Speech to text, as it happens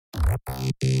Cop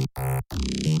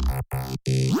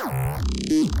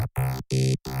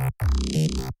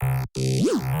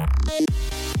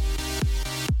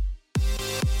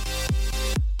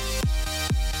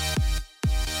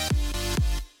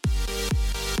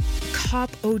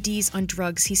ODs on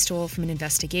drugs he stole from an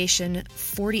investigation.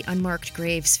 40 unmarked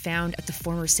graves found at the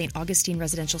former St. Augustine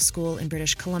Residential School in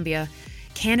British Columbia.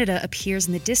 Canada appears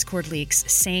in the Discord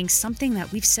leaks, saying something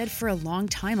that we've said for a long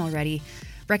time already.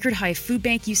 Record high food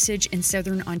bank usage in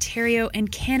southern Ontario,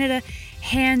 and Canada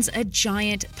hands a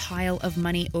giant pile of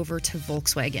money over to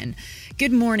Volkswagen.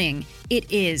 Good morning.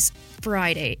 It is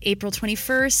Friday, April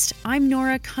 21st. I'm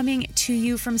Nora, coming to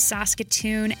you from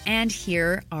Saskatoon, and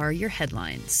here are your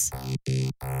headlines.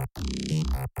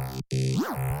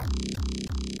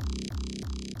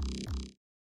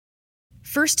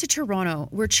 First to Toronto,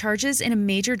 where charges in a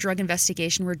major drug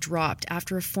investigation were dropped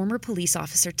after a former police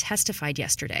officer testified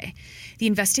yesterday. The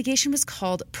investigation was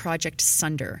called Project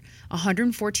Sunder.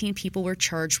 114 people were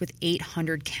charged with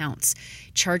 800 counts.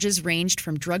 Charges ranged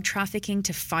from drug trafficking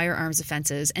to firearms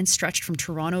offenses and stretched from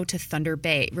Toronto to Thunder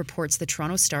Bay, reports the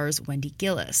Toronto Star's Wendy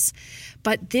Gillis.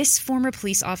 But this former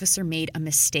police officer made a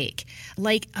mistake,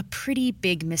 like a pretty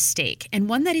big mistake, and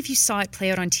one that if you saw it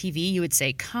play out on TV, you would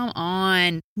say, come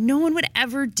on, no one would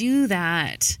ever do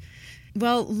that.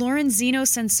 Well, Lorenzino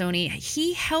Sansoni,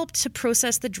 he helped to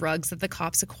process the drugs that the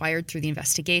cops acquired through the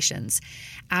investigations.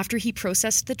 After he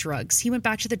processed the drugs, he went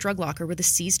back to the drug locker where the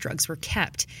seized drugs were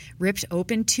kept, ripped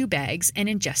open 2 bags, and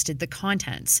ingested the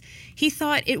contents. He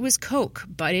thought it was coke,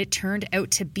 but it turned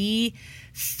out to be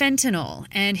fentanyl,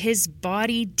 and his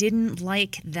body didn't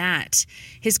like that.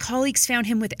 His colleagues found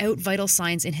him without vital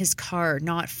signs in his car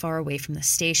not far away from the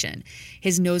station.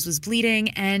 His nose was bleeding,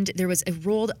 and there was a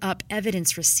rolled-up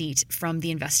evidence receipt from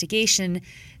the investigation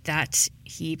that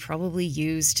he probably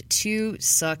used to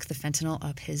suck the fentanyl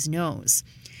up his nose.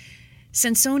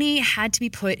 Sansoni had to be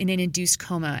put in an induced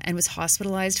coma and was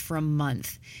hospitalized for a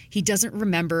month. He doesn't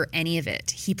remember any of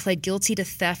it. He pled guilty to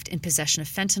theft and possession of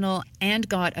fentanyl and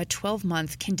got a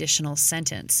 12-month conditional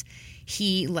sentence.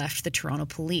 He left the Toronto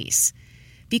police.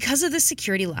 Because of the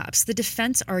security lapse, the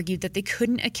defense argued that they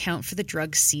couldn't account for the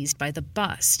drugs seized by the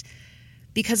bust.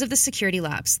 Because of the security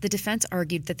lapse, the defense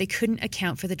argued that they couldn't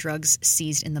account for the drugs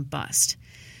seized in the bust.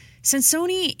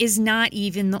 Sansoni is not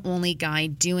even the only guy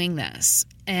doing this.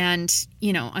 And,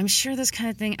 I'm sure this kind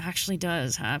of thing actually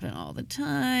does happen all the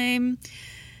time.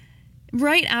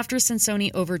 Right after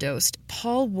Sansoni overdosed,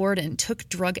 Paul Warden took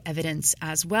drug evidence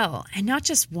as well. And not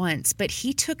just once, but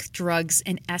he took drugs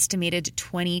an estimated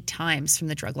 20 times from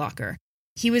the drug locker.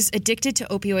 He was addicted to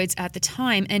opioids at the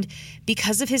time, and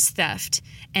because of his theft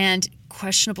and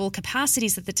questionable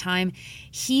capacities at the time,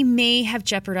 he may have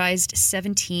jeopardized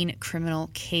 17 criminal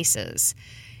cases.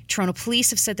 Toronto police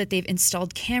have said that they've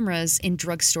installed cameras in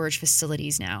drug storage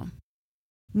facilities now.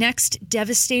 Next,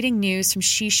 devastating news from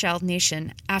Sechelt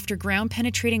Nation after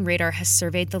ground-penetrating radar has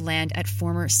surveyed the land at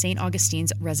former St.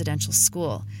 Augustine's residential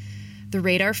school. The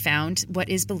radar found what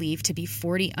is believed to be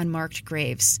 40 unmarked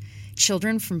graves.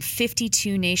 Children from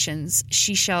 52 nations,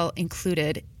 Sechelt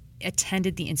included,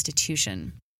 attended the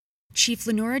institution. Chief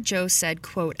Lenora Joe said,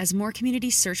 quote, "As more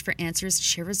communities search for answers and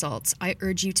share results, I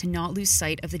urge you to not lose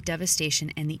sight of the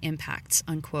devastation and the impacts,"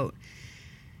 unquote.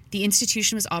 The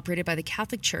institution was operated by the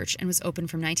Catholic Church and was open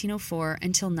from 1904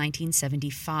 until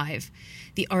 1975.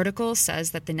 The article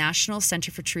says that the National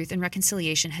Center for Truth and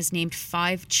Reconciliation has named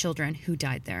 5 children who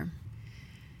died there.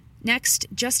 Next,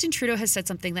 Justin Trudeau has said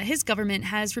something that his government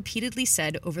has repeatedly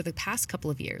said over the past couple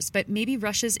of years, but maybe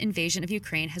Russia's invasion of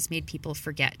Ukraine has made people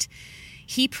forget.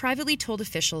 He privately told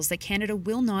officials that Canada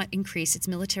will not increase its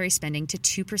military spending to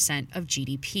 2% of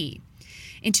GDP.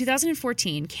 In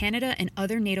 2014, Canada and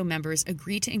other NATO members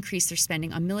agreed to increase their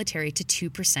spending on military to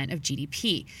 2% of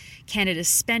GDP. Canada's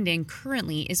spending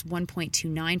currently is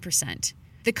 1.29%.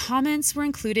 The comments were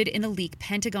included in a leaked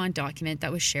Pentagon document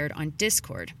that was shared on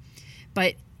Discord.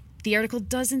 But the article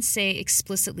doesn't say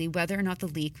explicitly whether or not the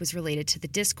leak was related to the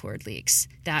Discord leaks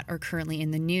that are currently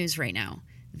in the news right now.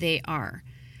 They are.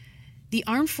 The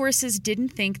armed forces didn't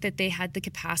think that they had the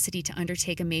capacity to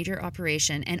undertake a major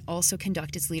operation and also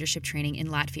conduct its leadership training in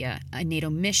Latvia, a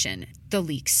NATO mission, the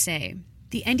leaks say.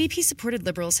 The NDP-supported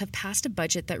Liberals have passed a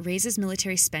budget that raises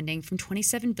military spending from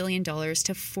 $27 billion to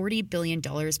 $40 billion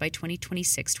by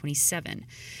 2026-27.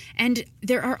 And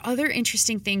there are other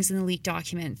interesting things in the leaked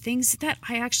document, things that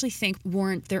I actually think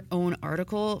warrant their own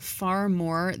article far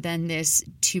more than this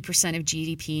 2% of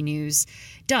GDP news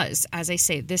does. As I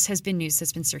say, this has been news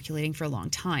that's been circulating for a long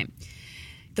time.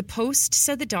 The Post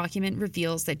said the document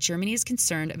reveals that Germany is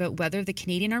concerned about whether the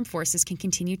Canadian Armed Forces can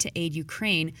continue to aid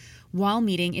Ukraine while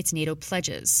meeting its NATO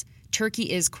pledges. Turkey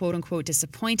is, quote unquote,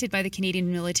 disappointed by the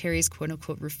Canadian military's, quote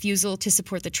unquote, refusal to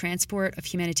support the transport of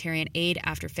humanitarian aid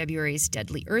after February's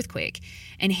deadly earthquake.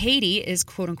 And Haiti is,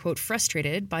 quote unquote,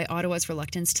 frustrated by Ottawa's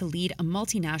reluctance to lead a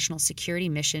multinational security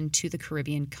mission to the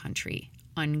Caribbean country,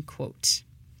 unquote.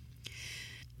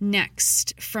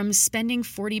 Next, from spending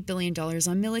 $40 billion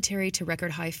on military to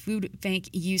record-high food bank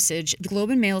usage, the Globe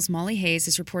and Mail's Molly Hayes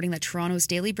is reporting that Toronto's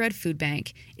Daily Bread Food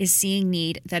Bank is seeing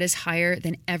need that is higher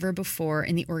than ever before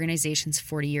in the organization's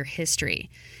 40-year history.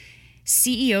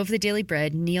 CEO of the Daily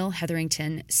Bread, Neil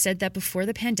Hetherington, said that before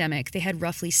the pandemic, they had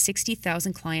roughly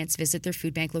 60,000 clients visit their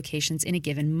food bank locations in a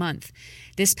given month.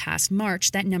 This past March,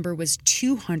 that number was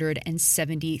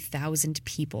 270,000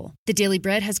 people. The Daily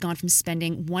Bread has gone from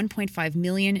spending $1.5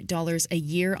 million a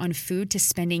year on food to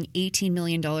spending $18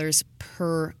 million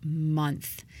per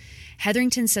month.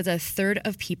 Hetherington says a third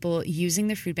of people using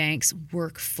the food banks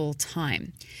work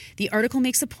full-time. The article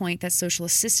makes a point that social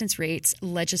assistance rates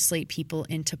legislate people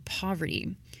into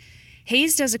poverty.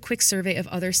 Hayes does a quick survey of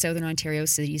other Southern Ontario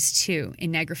cities too. In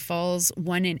Niagara Falls,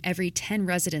 1 in every 10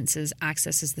 residences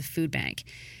accesses the food bank.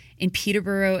 In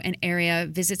Peterborough and area,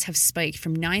 visits have spiked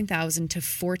from 9,000 to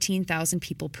 14,000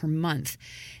 people per month.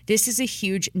 This is a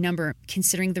huge number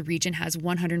considering the region has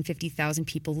 150,000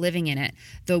 people living in it,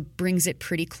 though brings it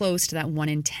pretty close to that 1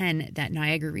 in 10 that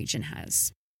Niagara region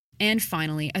has. And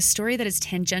finally, a story that is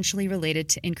tangentially related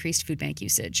to increased food bank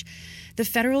usage. The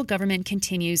federal government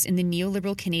continues in the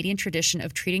neoliberal Canadian tradition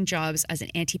of treating jobs as an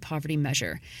anti-poverty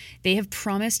measure. They have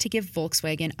promised to give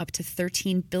Volkswagen up to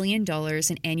 $13 billion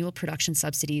in annual production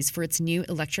subsidies for its new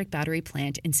electric battery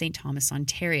plant in St. Thomas,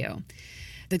 Ontario.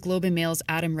 The Globe and Mail's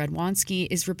Adam Radwanski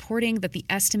is reporting that the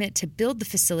estimate to build the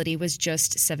facility was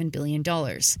just $7 billion.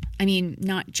 I mean,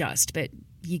 not just, but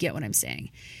you get what I'm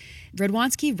saying.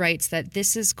 Radwanski writes that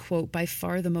this is, quote, by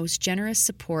far the most generous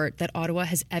support that Ottawa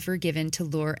has ever given to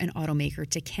lure an automaker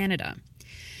to Canada.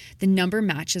 The number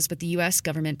matches what the U.S.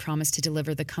 government promised to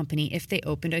deliver the company if they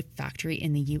opened a factory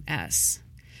in the U.S.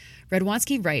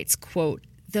 Radwanski writes, quote,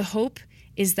 the hope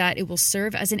is that it will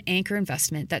serve as an anchor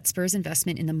investment that spurs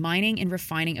investment in the mining and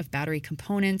refining of battery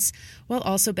components, while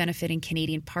also benefiting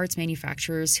Canadian parts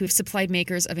manufacturers who have supplied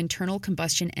makers of internal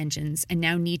combustion engines and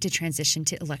now need to transition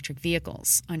to electric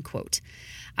vehicles, unquote.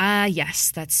 Ah,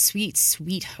 yes, that sweet,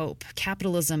 sweet hope.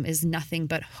 Capitalism is nothing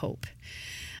but hope.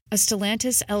 A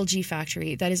Stellantis LG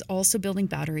factory that is also building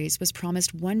batteries was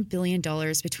promised $1 billion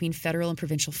between federal and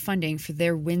provincial funding for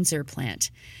their Windsor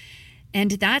plant.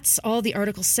 And that's all the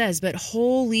article says, but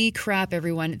holy crap,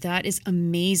 everyone, that is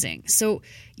amazing. So,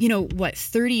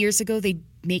 30 years ago, they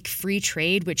make free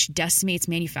trade, which decimates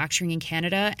manufacturing in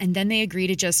Canada, and then they agree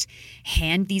to just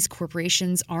hand these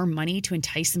corporations our money to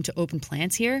entice them to open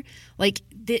plants here? Like,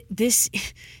 this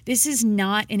is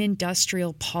not an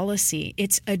industrial policy.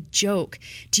 It's a joke.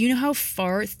 Do you know how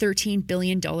far $13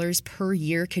 billion per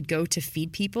year could go to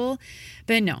feed people?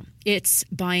 But no, it's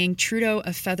buying Trudeau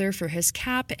a feather for his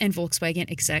cap and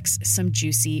Volkswagen execs some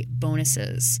juicy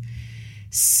bonuses.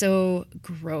 So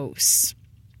gross.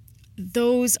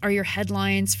 Those are your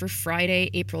headlines for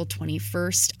Friday, April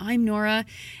 21st. I'm Nora,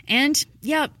 and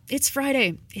yeah, it's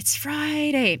Friday. It's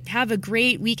Friday. Have a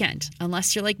great weekend,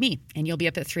 unless you're like me, and you'll be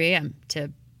up at 3 a.m.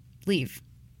 to leave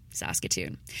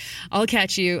Saskatoon. I'll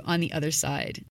catch you on the other side.